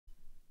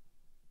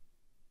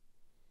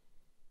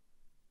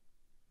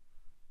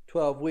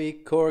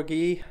12-week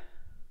Corgi,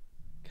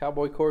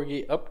 Cowboy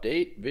Corgi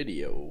update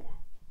video.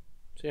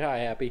 Say hi,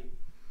 Happy.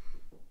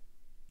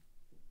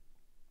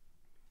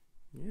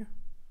 Yeah.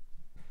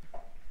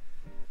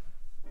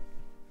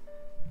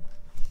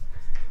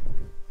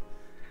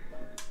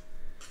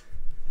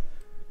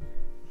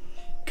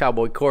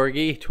 Cowboy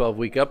Corgi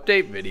 12-week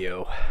update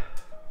video.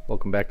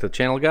 Welcome back to the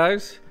channel,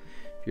 guys.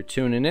 If you're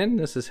tuning in,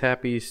 this is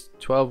Happy's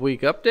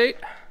 12-week update.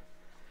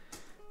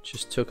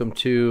 Just took him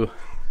to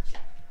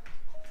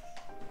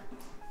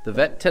the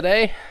vet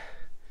today.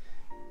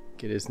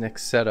 Get his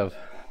next set of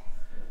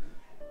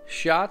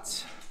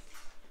shots.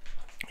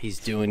 He's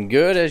doing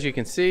good, as you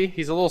can see.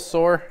 He's a little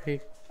sore.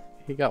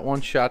 He got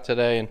one shot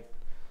today and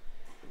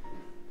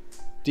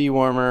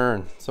dewormer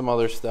and some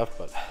other stuff,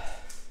 but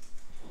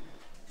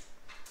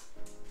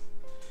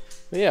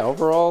yeah,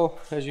 overall,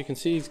 as you can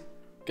see, he's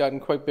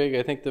gotten quite big.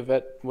 I think the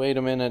vet weighed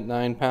him in at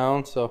 9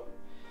 pounds, so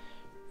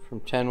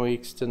from 10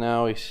 weeks to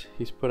now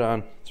he's put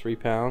on 3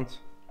 pounds.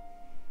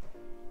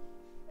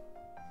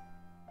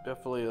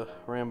 Definitely a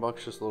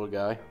rambunctious little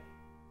guy.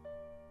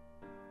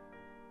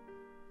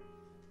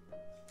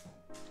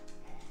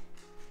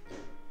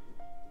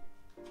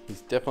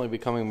 He's definitely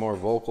becoming more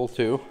vocal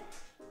too,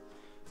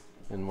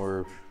 and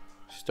we're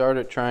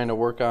started trying to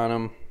work on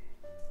him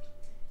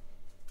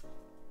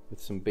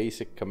with some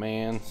basic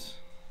commands,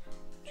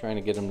 trying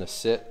to get him to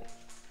sit,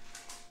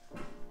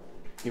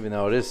 even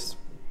though it is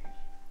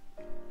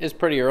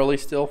pretty early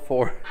still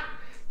to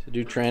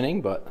do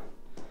training, but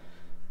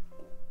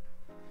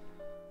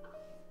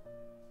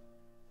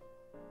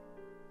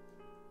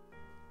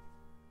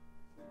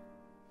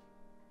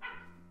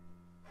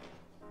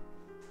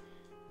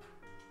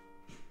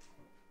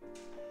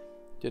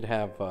did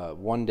have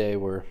one day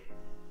where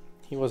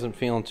he wasn't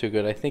feeling too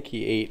good. I think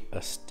he ate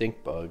a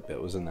stink bug that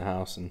was in the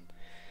house and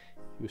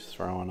he was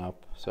throwing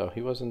up, so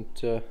he wasn't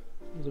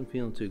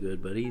feeling too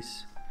good, but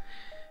he's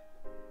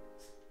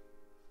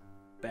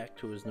back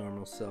to his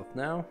normal self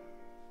now.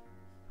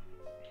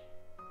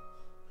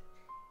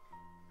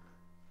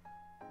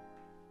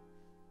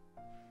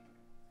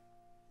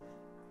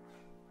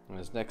 And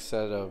his next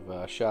set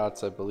of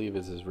shots, I believe,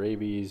 is his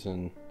rabies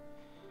and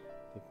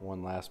I think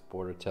one last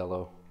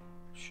Bordetella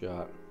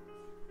shot.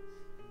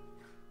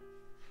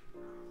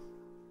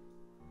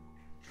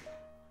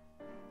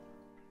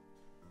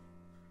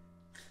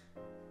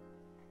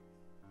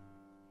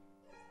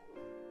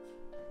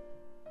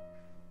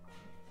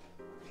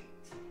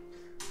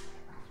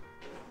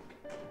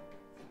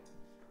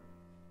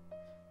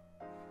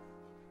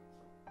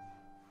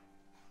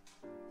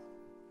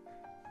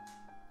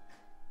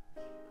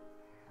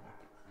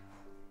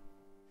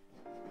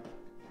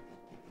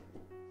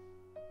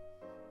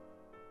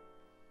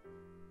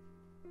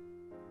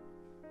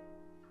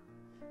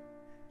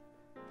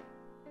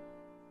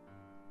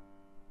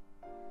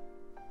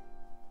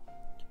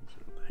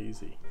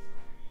 Easy.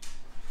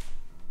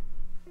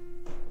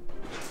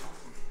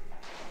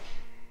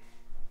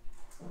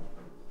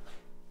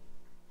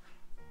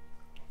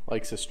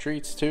 Likes his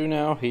treats too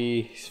now.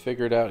 He's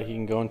figured out he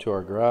can go into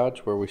our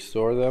garage where we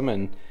store them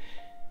and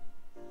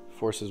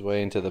force his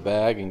way into the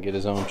bag and get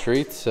his own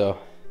treats. So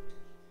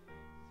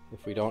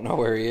if we don't know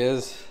where he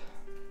is,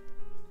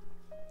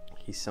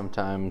 he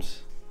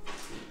sometimes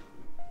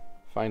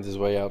finds his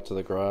way out to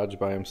the garage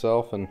by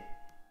himself and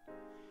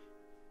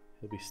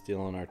he'll be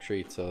stealing our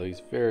treats. So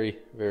he's very,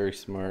 very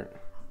smart.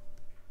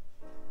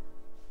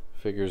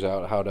 Figures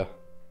out how to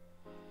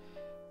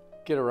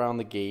get around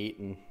the gate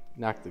and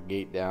knock the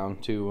gate down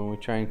too when we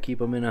try and keep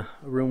him in a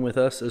room with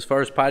us. As far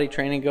as potty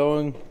training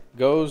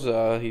goes,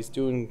 he's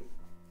doing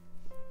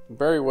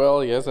very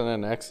well. He hasn't had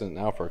an accident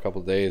now for a couple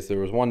of days. There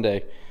was one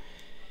day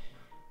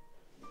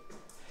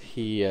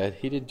he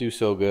did do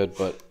so good,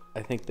 but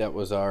I think that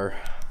was our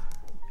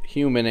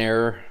human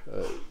error.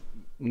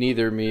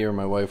 Neither me or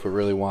my wife were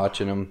really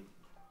watching him.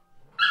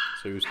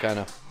 So he was kind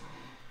of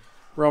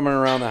roaming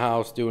around the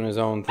house doing his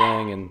own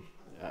thing, and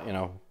you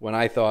know, when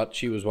I thought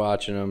she was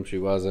watching him, she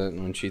wasn't,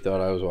 and when she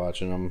thought I was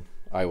watching him,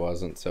 I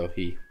wasn't. So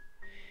he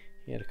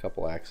had a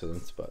couple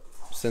accidents, but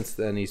since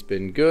then he's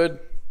been good.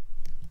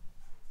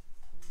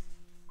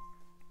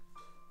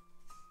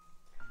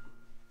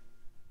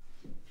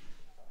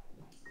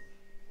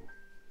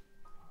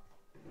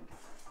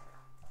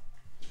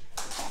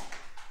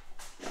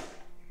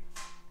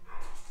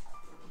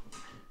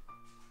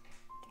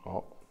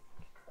 Oh.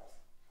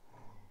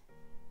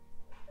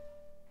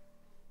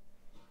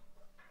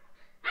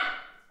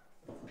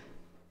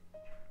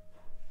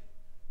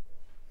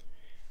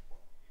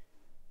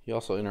 He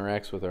also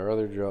interacts with our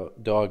other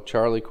dog,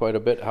 Charlie, quite a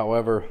bit.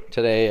 However,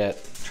 today at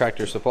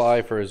Tractor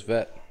Supply for his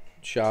vet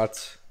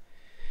shots,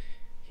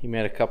 he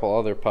met a couple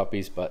other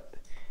puppies, but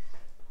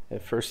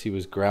at first he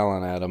was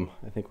growling at him.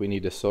 I think we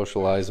need to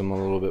socialize him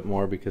a little bit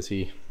more because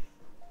he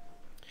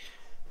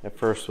at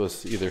first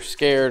was either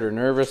scared or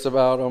nervous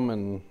about him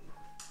and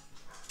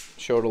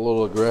showed a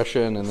little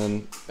aggression, and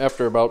then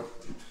after about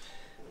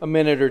a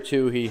minute or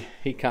two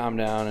he calmed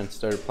down and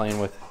started playing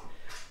with,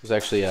 it was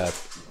actually a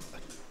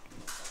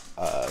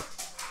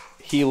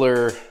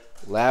healer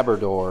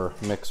Labrador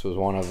mix was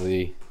one of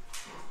the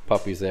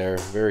puppies there.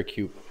 Very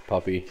cute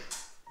puppy.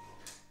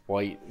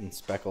 White and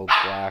speckled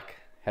black.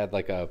 Had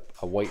like a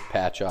white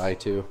patch eye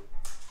too.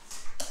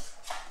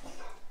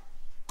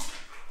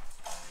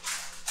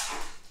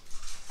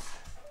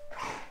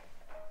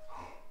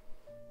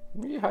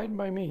 What are you hiding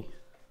by me?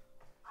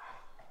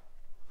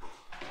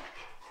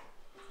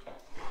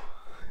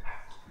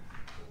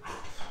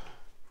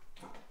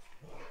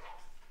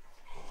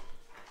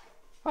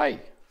 Hi.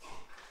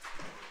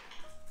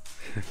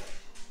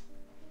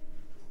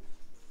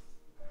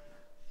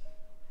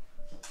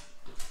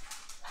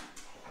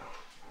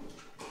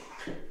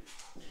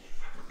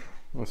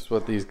 That's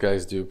what these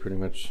guys do pretty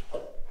much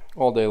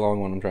all day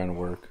long when I'm trying to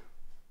work.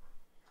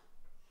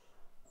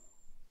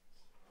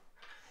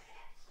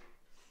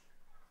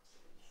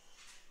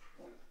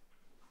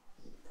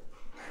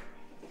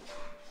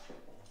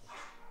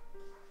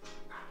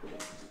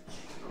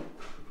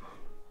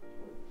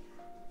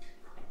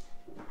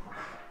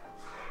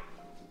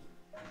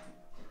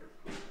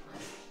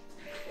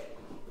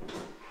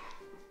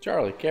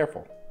 Charlie,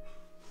 careful.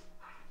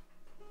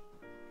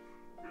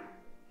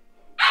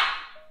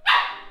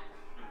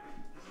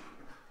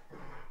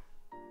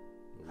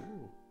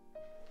 Ooh.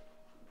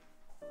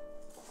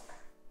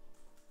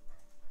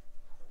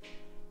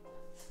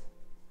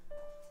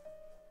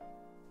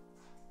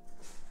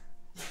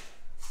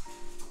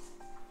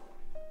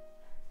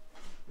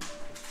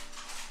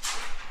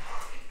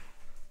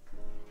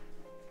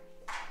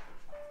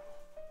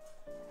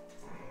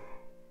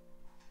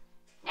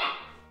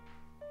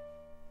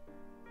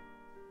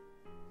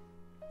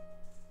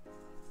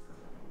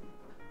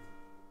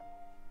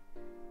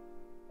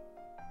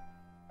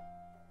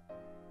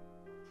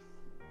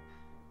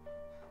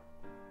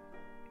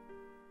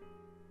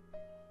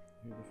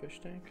 The fish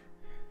tank.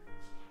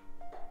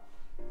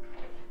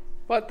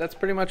 But that's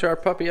pretty much our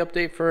puppy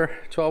update for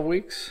 12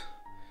 weeks.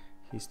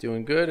 He's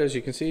doing good, as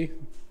you can see.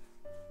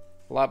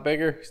 A lot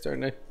bigger. He's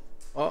starting to,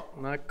 oh,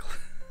 not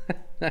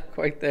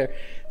quite there.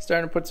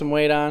 Starting to put some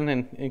weight on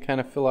and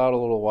kind of fill out a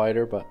little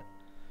wider, but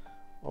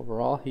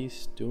overall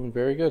he's doing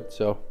very good.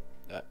 So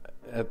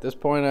at this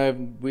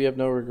point we have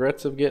no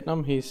regrets of getting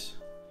him. He's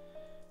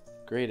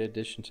a great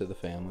addition to the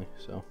family,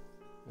 so,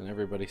 and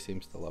everybody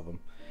seems to love him.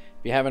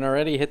 If you haven't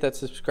already, hit that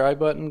subscribe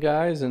button,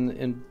 guys,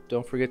 and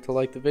don't forget to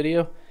like the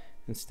video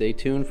and stay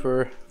tuned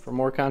for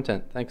more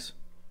content. Thanks.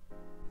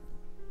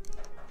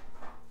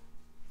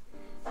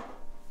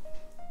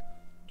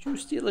 Did you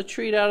steal a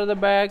treat out of the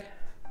bag?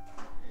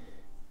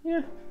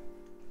 Yeah.